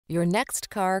Your next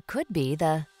car could be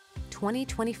the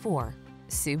 2024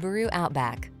 Subaru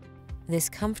Outback. This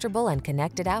comfortable and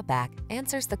connected Outback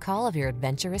answers the call of your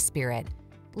adventurous spirit.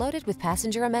 Loaded with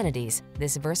passenger amenities,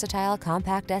 this versatile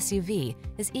compact SUV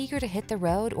is eager to hit the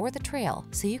road or the trail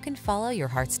so you can follow your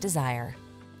heart's desire.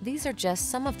 These are just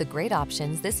some of the great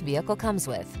options this vehicle comes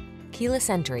with: keyless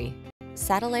entry,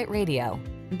 satellite radio,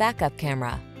 backup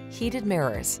camera, heated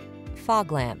mirrors,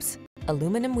 fog lamps,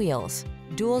 aluminum wheels,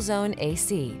 dual zone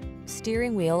AC,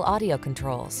 steering wheel audio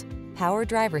controls, power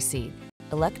driver seat,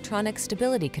 electronic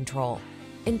stability control.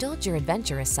 Indulge your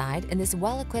adventurous side in this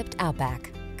well-equipped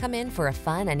Outback. Come in for a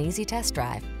fun and easy test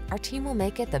drive. Our team will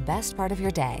make it the best part of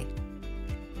your day.